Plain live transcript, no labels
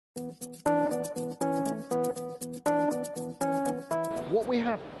What we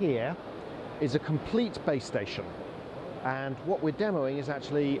have here is a complete base station, and what we're demoing is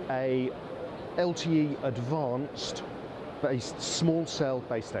actually a LTE-Advanced based small cell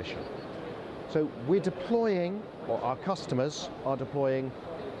base station. So we're deploying, or our customers are deploying,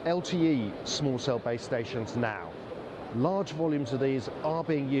 LTE small cell base stations now. Large volumes of these are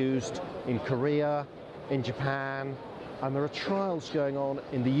being used in Korea, in Japan, and there are trials going on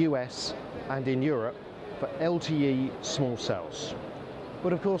in the US and in Europe for LTE small cells.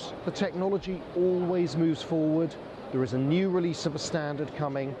 But of course, the technology always moves forward. There is a new release of a standard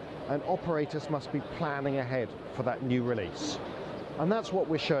coming, and operators must be planning ahead for that new release. And that's what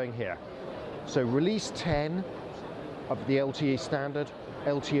we're showing here. So release 10 of the LTE standard,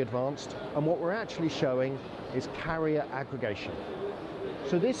 LTE Advanced, and what we're actually showing is carrier aggregation.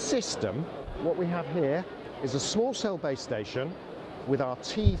 So this system, what we have here, is a small cell base station with our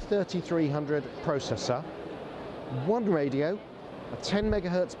T3300 processor, one radio, a 10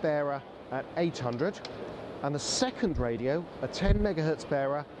 megahertz bearer at 800, and the second radio, a 10 megahertz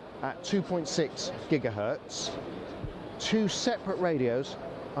bearer at 2.6 gigahertz, two separate radios,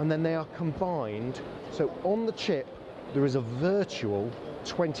 and then they are combined. So on the chip, there is a virtual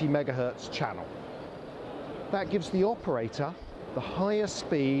 20 megahertz channel. That gives the operator the higher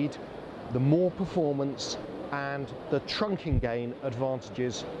speed, the more performance, and the trunking gain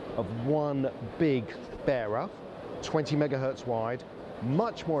advantages of one big bearer, 20 megahertz wide,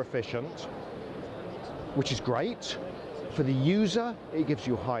 much more efficient, which is great. For the user, it gives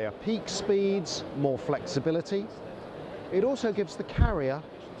you higher peak speeds, more flexibility. It also gives the carrier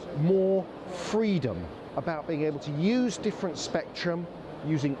more freedom about being able to use different spectrum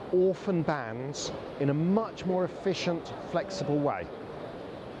using orphan bands in a much more efficient, flexible way.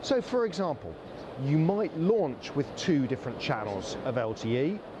 So for example, you might launch with two different channels of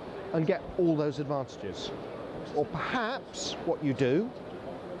LTE and get all those advantages. Or perhaps what you do,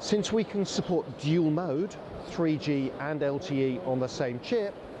 since we can support dual mode, 3G and LTE on the same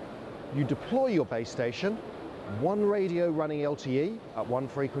chip, you deploy your base station, one radio running LTE at one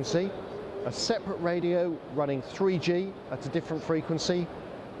frequency, a separate radio running 3G at a different frequency,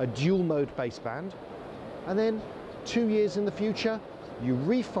 a dual mode baseband, and then 2 years in the future, you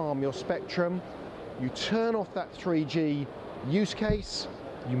refarm your spectrum, you turn off that 3G use case,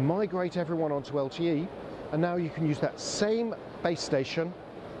 you migrate everyone onto LTE, and now you can use that same base station,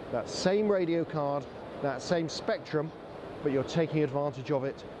 that same radio card, that same spectrum, but you're taking advantage of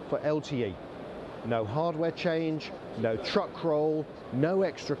it for LTE. No hardware change, no truck roll, no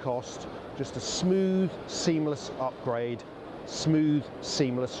extra cost, just a smooth, seamless upgrade, smooth,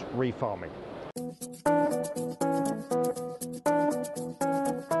 seamless refarming.